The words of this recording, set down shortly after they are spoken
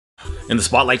In the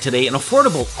spotlight today, an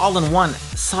affordable all-in-one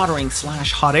soldering /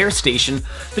 hot air station,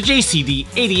 the JCD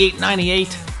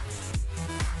 8898.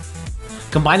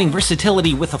 Combining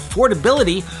versatility with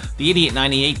affordability, the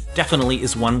 8898 definitely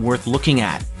is one worth looking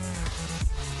at.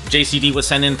 JCD was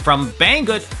sent in from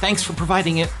BANGGOOD. Thanks for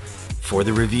providing it for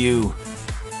the review.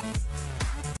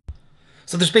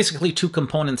 So there's basically two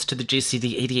components to the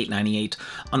JCD 8898.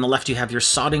 On the left you have your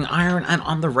soldering iron, and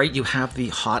on the right you have the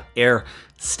hot air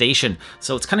station.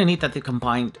 So it's kind of neat that they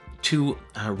combined two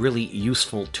really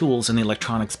useful tools in the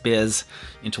electronics biz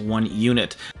into one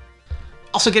unit.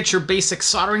 Also get your basic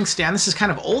soldering stand. This is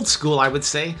kind of old school, I would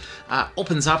say.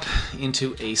 Opens up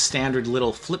into a standard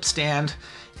little flip stand,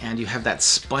 and you have that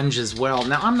sponge as well.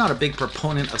 Now, I'm not a big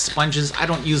proponent of sponges. I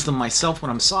don't use them myself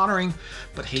when I'm soldering,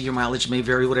 but hey, your mileage may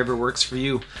vary, whatever works for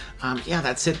you. Yeah,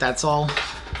 that's it, that's all.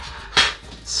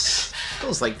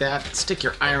 Goes like that. Stick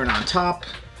your iron on top,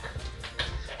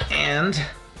 and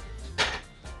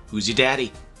who's your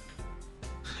daddy?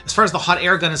 As far as the hot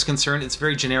air gun is concerned, it's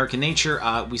very generic in nature.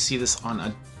 We see this on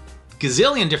a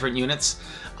gazillion different units.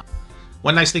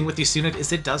 One nice thing with this unit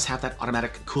is it does have that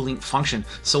automatic cooling function.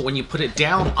 So when you put it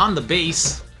down on the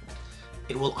base,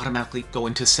 it will automatically go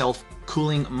into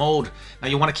self-cooling mode. Now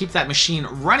you want to keep that machine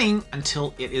running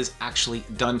until it is actually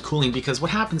done cooling, because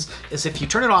what happens is if you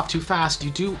turn it off too fast,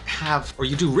 you do have, or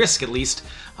you do risk at least,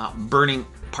 burning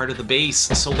part of the base.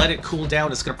 So let it cool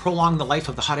down. It's going to prolong the life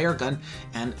of the hot air gun,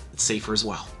 and it's safer as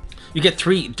well. You get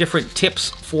 3 different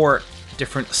tips for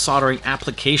different soldering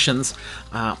applications,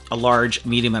 a large,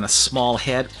 medium, and a small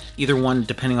head, either one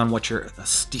depending on what you're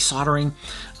desoldering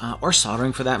or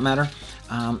soldering for that matter.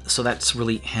 So that's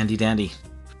really handy dandy.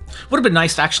 Would have been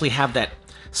nice to actually have that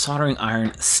soldering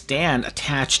iron stand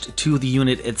attached to the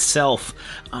unit itself,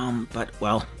 but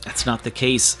well, that's not the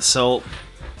case. So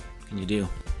what can you do?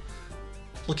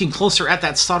 Looking closer at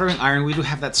that soldering iron, we do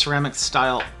have that ceramic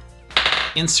style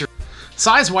insert.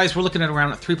 Size-wise, we're looking at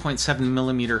around a 3.7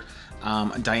 millimeter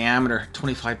diameter,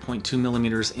 25.2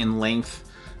 millimeters in length.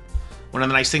 One of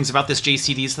the nice things about this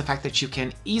JCD is the fact that you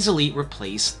can easily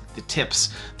replace the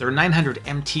tips. They're 900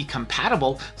 MT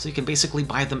compatible, so you can basically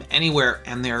buy them anywhere,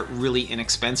 and they're really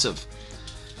inexpensive.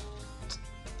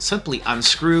 Simply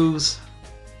unscrews,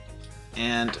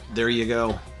 and there you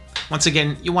go. Once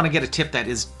again, you want to get a tip that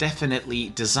is definitely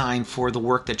designed for the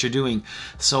work that you're doing.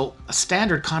 So a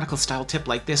standard conical style tip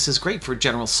like this is great for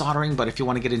general soldering, but if you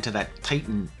want to get into that tight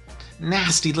and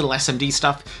nasty little SMD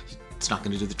stuff, it's not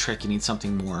going to do the trick. You need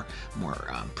something more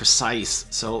precise.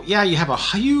 So yeah, you have a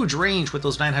huge range with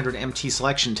those 900 MT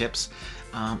selection tips.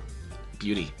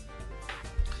 Beauty.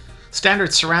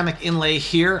 Standard ceramic inlay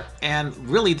here, and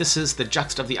really this is the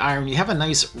juxt of the iron. You have a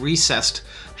nice recessed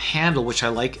handle, which I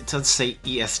like. It does say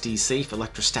ESD safe,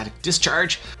 electrostatic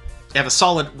discharge. You have a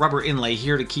solid rubber inlay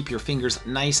here to keep your fingers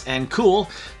nice and cool.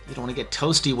 You don't want to get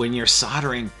toasty when you're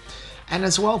soldering. And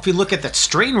as well, if you look at that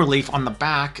strain relief on the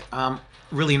back,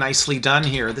 really nicely done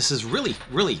here. This is really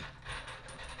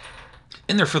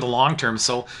in there for the long term,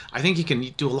 so I think you can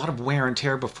do a lot of wear and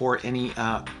tear before any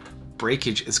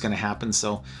breakage is going to happen.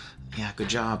 So yeah, good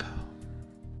job.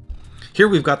 Here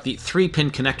we've got the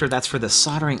 3-pin connector, that's for the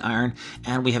soldering iron,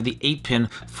 and we have the 8-pin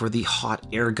for the hot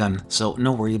air gun, so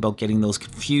no worry about getting those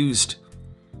confused.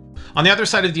 On the other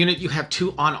side of the unit, you have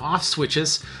 2 on-off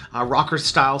switches, rocker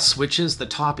style switches. The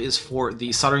top is for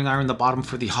the soldering iron, the bottom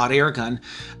for the hot air gun.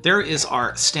 There is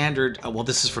our standard, well,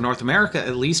 this is for North America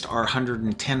at least, our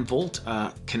 110 volt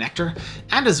connector.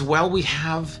 And as well, we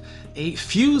have a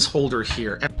fuse holder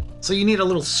here. So you need a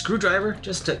little screwdriver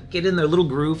just to get in their little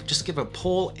groove, just give a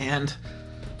pull, and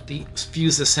the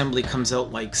fuse assembly comes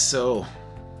out like so.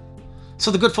 So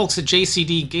the good folks at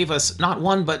JCD gave us not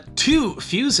 1, but 2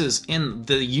 fuses in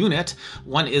the unit.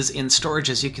 One is in storage,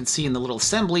 as you can see in the little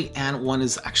assembly, and one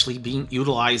is actually being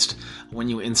utilized when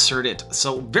you insert it.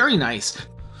 So very nice.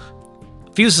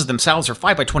 Fuses themselves are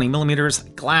 5 by 20 millimeters,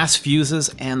 glass fuses,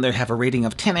 and they have a rating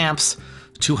of 10 amps,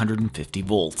 250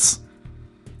 volts.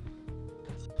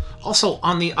 Also,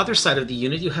 on the other side of the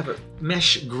unit, you have a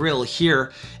mesh grill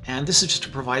here, and this is just to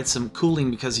provide some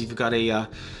cooling because you've got a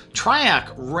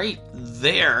triac right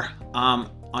there on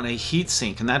a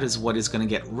heatsink, and that is what is going to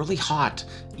get really hot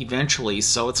eventually.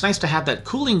 So it's nice to have that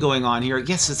cooling going on here.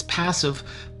 Yes, it's passive,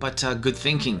 but good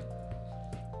thinking.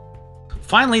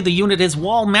 Finally, the unit is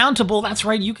wall mountable. That's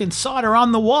right, you can solder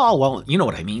on the wall. Well, you know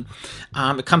what I mean.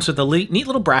 It comes with a neat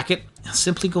little bracket. It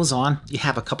simply goes on. You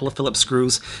have a couple of Phillips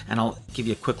screws, and I'll give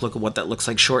you a quick look at what that looks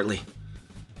like shortly.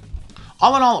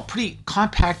 All in all, a pretty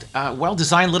compact,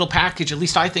 well-designed little package, at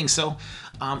least I think so.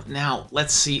 Now,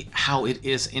 let's see how it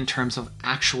is in terms of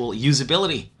actual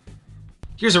usability.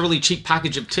 Here's a really cheap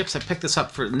package of tips. I picked this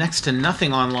up for next to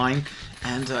nothing online,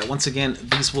 And once again,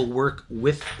 these will work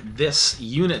with this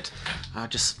unit.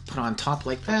 Just put on top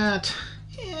like that,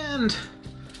 and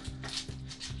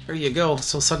there you go.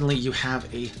 So suddenly you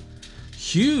have a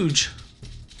huge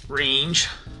range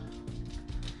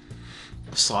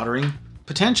of soldering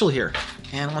potential here.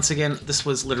 And once again, this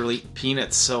was literally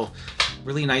peanuts, so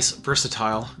really nice,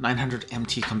 versatile, 900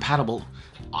 MT compatible,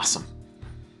 awesome.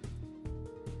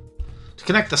 To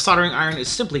connect the soldering iron, it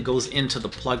simply goes into the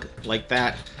plug like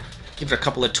that. Give it a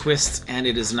couple of twists and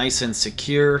it is nice and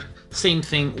secure. Same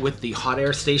thing with the hot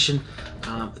air station.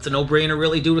 It's a no-brainer,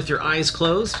 really. Do it with your eyes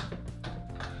closed.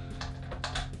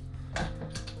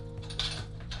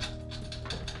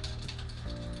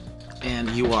 And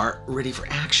you are ready for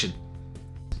action.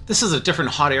 This is a different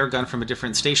hot air gun from a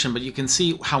different station, but you can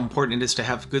see how important it is to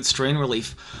have good strain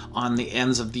relief on the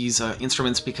ends of these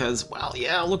instruments because, well,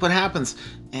 yeah, look what happens.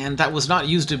 And that was not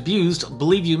used abused.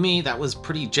 Believe you me, that was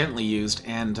pretty gently used,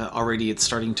 and already it's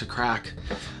starting to crack.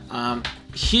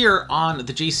 Here on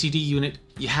the JCD unit,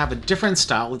 you have a different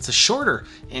style. It's a shorter,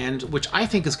 and which I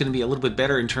think is going to be a little bit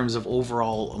better in terms of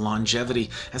overall longevity.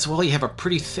 As well, you have a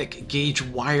pretty thick gauge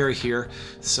wire here,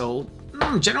 so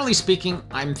generally speaking,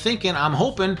 I'm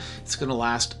hoping it's going to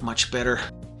last much better.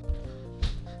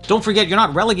 Don't forget, you're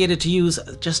not relegated to use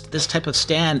just this type of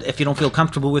stand if you don't feel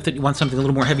comfortable with it. You want something a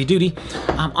little more heavy duty.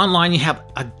 Online, you have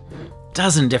a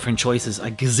dozen different choices, a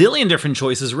gazillion different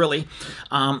choices, really.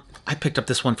 I picked up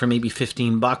this one for maybe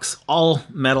 15 bucks, all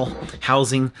metal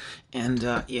housing,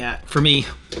 and yeah, for me,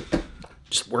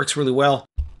 just works really well.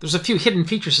 There's a few hidden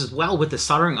features as well with the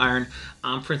soldering iron.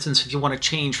 For instance, if you want to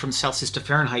change from Celsius to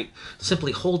Fahrenheit,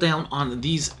 simply hold down on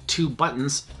these two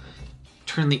buttons,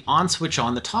 turn the on switch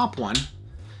on, the top one,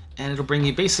 and it'll bring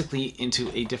you basically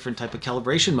into a different type of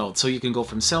calibration mode. So you can go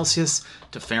from Celsius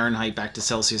to Fahrenheit, back to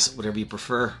Celsius, whatever you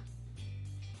prefer.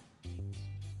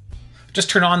 Just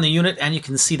turn on the unit and you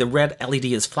can see the red LED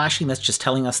is flashing. That's just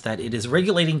telling us that it is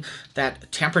regulating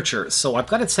that temperature. So I've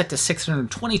got it set to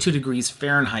 622 degrees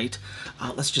Fahrenheit.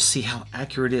 Let's just see how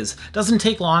accurate it is. Doesn't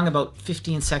take long, about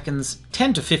 15 seconds,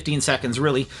 10 to 15 seconds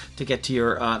really, to get to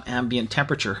your ambient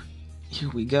temperature. Here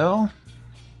we go.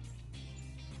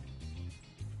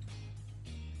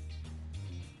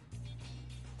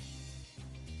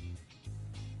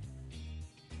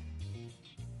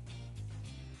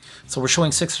 So we're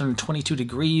showing 622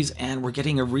 degrees and we're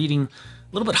getting a reading a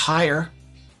little bit higher,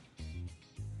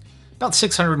 about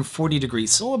 640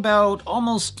 degrees. So about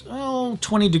almost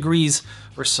 20 degrees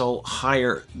or so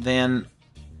higher than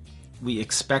we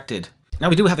expected. Now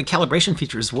we do have a calibration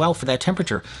feature as well for that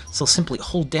temperature. So simply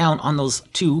hold down on those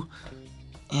two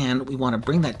and we want to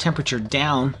bring that temperature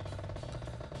down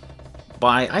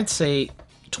by, I'd say,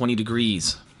 20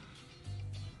 degrees.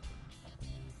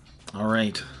 All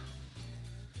right.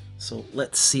 So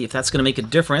let's see if that's going to make a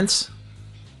difference.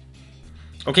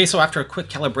 Okay, so after a quick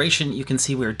calibration, you can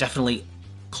see we're definitely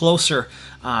closer,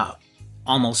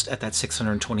 almost at that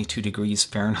 622 degrees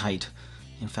Fahrenheit.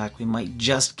 In fact, we might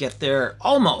just get there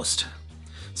almost.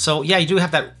 So yeah, you do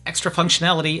have that extra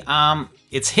functionality.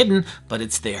 It's hidden, but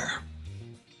it's there.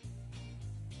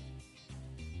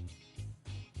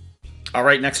 All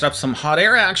right, next up, some hot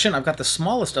air action. I've got the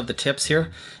smallest of the tips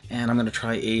here, and I'm going to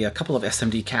try a couple of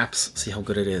SMD caps, see how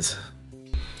good it is.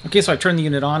 Okay, so I turned the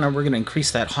unit on, and we're going to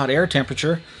increase that hot air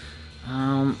temperature.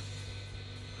 Now,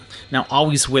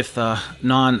 always with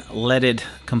non-leaded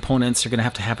components, you're going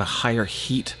to have a higher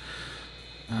heat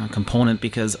component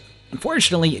because,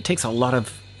 unfortunately, it takes a lot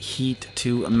of heat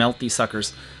to melt these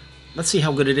suckers. Let's see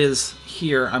how good it is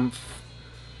here.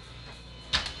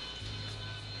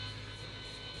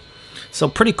 So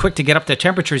pretty quick to get up to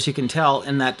temperatures, you can tell,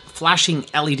 and that flashing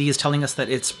LED is telling us that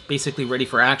it's basically ready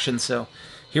for action. So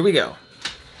here we go.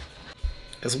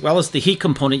 As well as the heat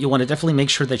component, you want to definitely make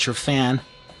sure that your fan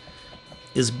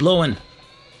is blowing.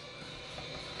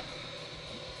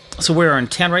 So we're on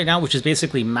 10 right now, which is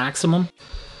basically maximum.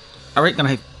 All right,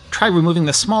 gonna try removing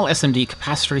the small SMD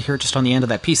capacitor here just on the end of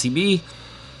that PCB.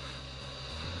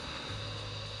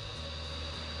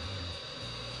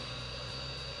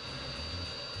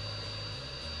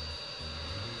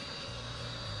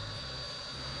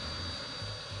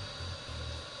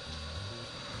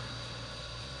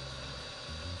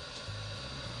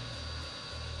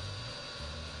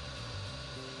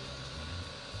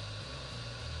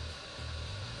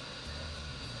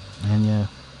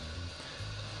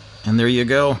 And there you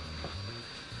go.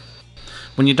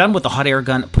 When you're done with the hot air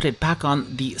gun, put it back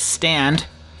on the stand.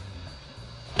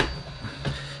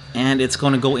 And it's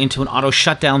going to go into an auto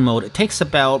shutdown mode. It takes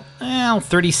about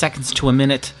 30 seconds to a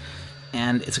minute.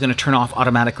 And it's going to turn off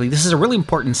automatically. This is a really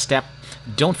important step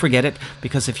Don't forget it,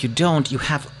 because if you don't, you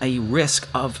have a risk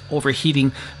of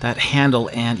overheating that handle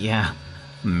and, yeah,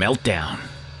 meltdown.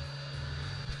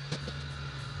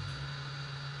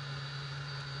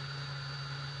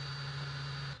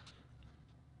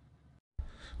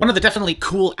 One of the definitely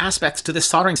cool aspects to this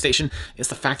soldering station is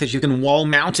the fact that you can wall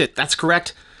mount it. That's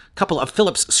correct. A couple of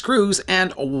Phillips screws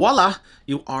and voila,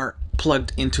 you are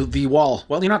plugged into the wall.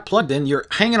 Well, you're not plugged in, you're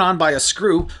hanging on by a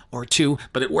screw or two,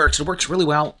 but it works. It works really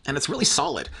well, and it's really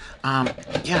solid.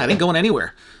 Yeah, it ain't going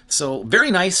anywhere. So very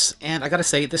nice, and I gotta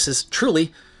say, this is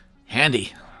truly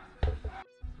handy.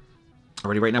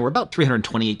 Already right now, we're about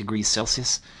 328 degrees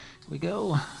Celsius. Here we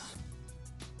go.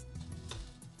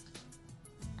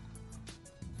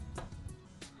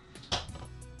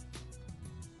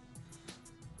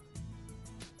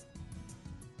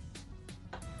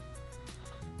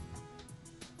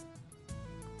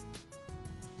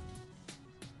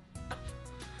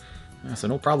 So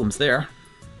no problems there.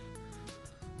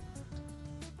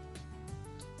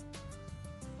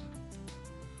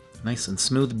 Nice and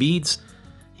smooth beads.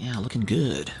 Yeah, looking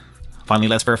good. Finally,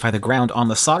 let's verify the ground on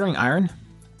the soldering iron.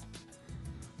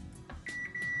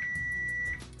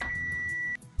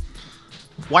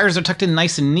 Wires are tucked in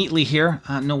nice and neatly here.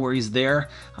 No worries there.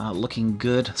 Looking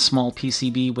good. Small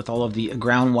PCB with all of the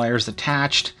ground wires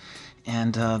attached,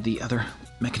 and the other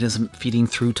mechanism feeding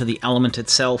through to the element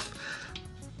itself.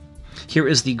 Here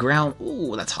is the ground.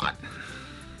 Ooh, that's hot.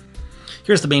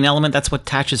 Here's the main element. That's what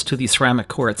attaches to the ceramic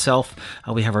core itself.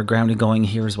 We have our grounding going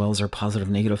here as well as our positive,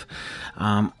 negative.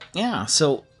 Yeah,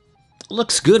 so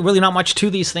looks good. Really not much to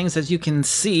these things, as you can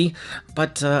see,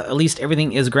 but at least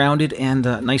everything is grounded and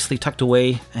nicely tucked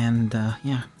away, and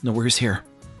yeah, no worries here.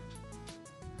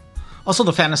 Also,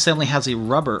 the fan assembly has a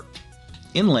rubber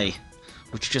inlay,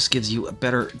 which just gives you a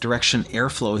better direction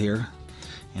airflow here,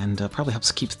 and probably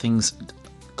helps keep things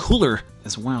cooler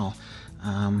as well.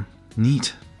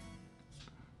 Neat.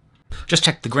 Just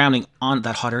check the grounding on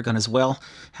that hot air gun as well.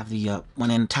 Have the one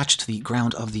end attached to the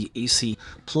ground of the AC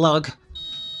plug.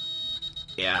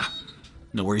 Yeah,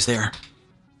 no worries there. Here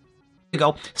we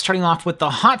go. Starting off with the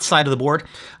hot side of the board.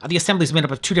 The assembly is made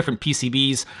up of two different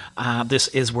PCBs. This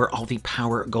is where all the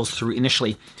power goes through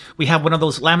initially. We have one of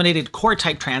those laminated core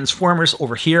type transformers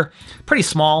over here. Pretty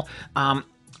small.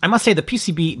 I must say the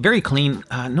PCB, very clean,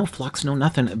 no flux, no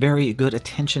nothing, very good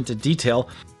attention to detail.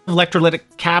 Electrolytic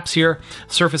caps here,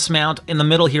 surface mount in the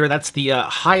middle here, that's the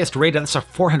highest rated, that's a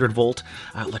 400 volt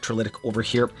electrolytic over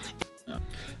here.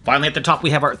 Finally at the top we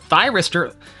have our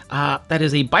thyristor, that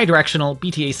is a bidirectional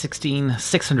BTA16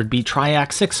 600B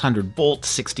triac, 600 volt,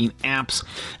 16 amps,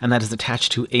 and that is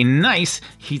attached to a nice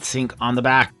heatsink on the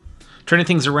back. Turning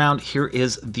things around, here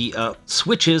is the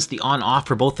switches, the on-off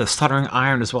for both the soldering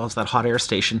iron as well as that hot air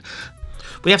station.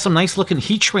 We have some nice looking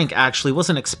heat shrink actually.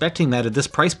 Wasn't expecting that at this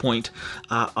price point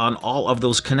on all of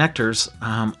those connectors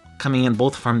coming in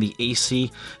both from the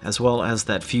AC as well as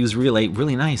that fuse relay.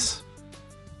 Really nice.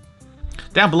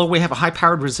 Down below we have a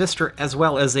high-powered resistor as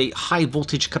well as a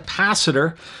high-voltage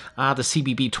capacitor, the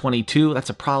CBB22.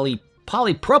 That's a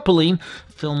polypropylene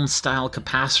film-style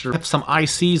capacitor. Have some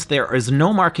ICs. There is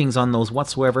no markings on those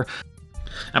whatsoever.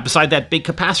 And beside that big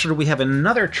capacitor, we have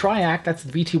another triac. That's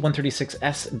the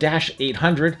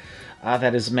VT136S-800.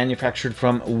 That is manufactured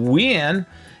from Wien,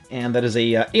 and that is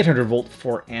a 800 volt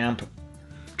 4 amp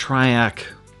triac.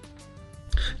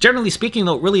 Generally speaking,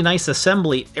 though, really nice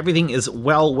assembly. Everything is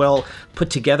well put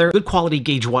together. Good quality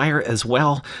gauge wire as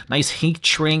well. Nice heat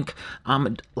shrink.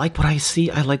 Like what I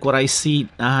see. I like what I see.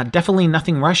 Definitely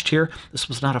nothing rushed here. This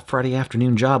was not a Friday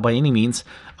afternoon job by any means.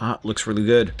 Looks really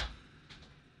good.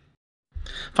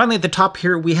 Finally, at the top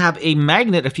here, we have a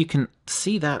magnet, if you can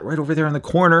see that right over there in the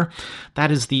corner.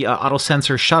 That is the auto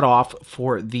sensor shutoff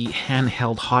for the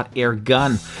handheld hot air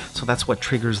gun. So that's what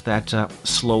triggers that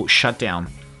slow shutdown.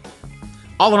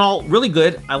 All in all, really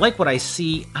good. I like what I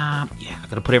see. Yeah, I'm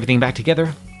gonna put everything back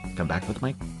together. Come back with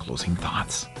my closing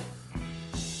thoughts.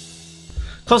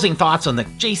 Closing thoughts on the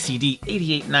JCD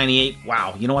 8898.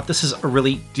 Wow, you know what? This is a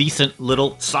really decent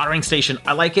little soldering station.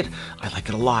 I like it. I like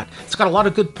it a lot. It's got a lot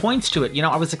of good points to it. You know,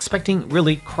 I was expecting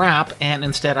really crap, and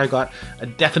instead I got a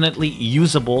definitely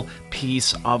usable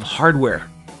piece of hardware.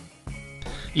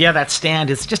 Yeah, that stand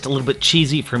is just a little bit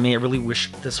cheesy for me. I really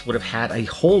wish this would have had a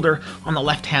holder on the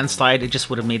left-hand side. It just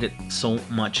would have made it so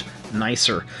much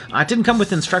nicer. It didn't come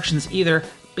with instructions either.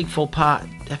 Big faux pas.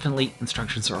 Definitely,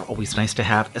 instructions are always nice to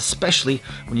have, especially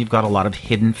when you've got a lot of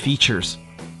hidden features.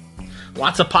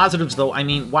 Lots of positives, though. I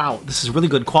mean, wow, this is really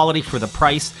good quality for the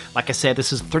price. Like I said,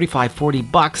 this is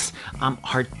 $35-40.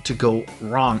 Hard to go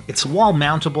wrong. It's wall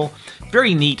mountable.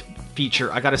 Very neat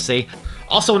feature, I gotta say.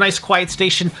 Also a nice quiet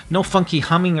station. No funky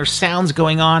humming or sounds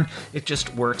going on. It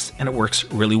just works, and it works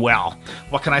really well.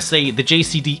 What can I say? The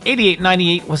JCD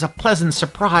 8898 was a pleasant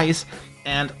surprise,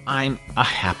 and I'm a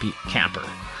happy camper.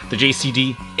 The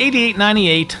JCD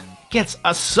 8898 gets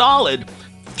a solid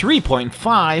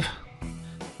 3.5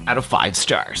 out of 5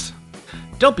 stars.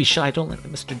 Don't be shy, don't let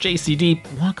Mr.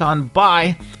 JCD walk on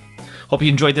by. Hope you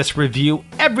enjoyed this review.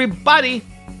 Everybody,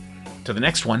 to the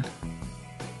next one,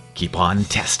 keep on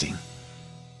testing.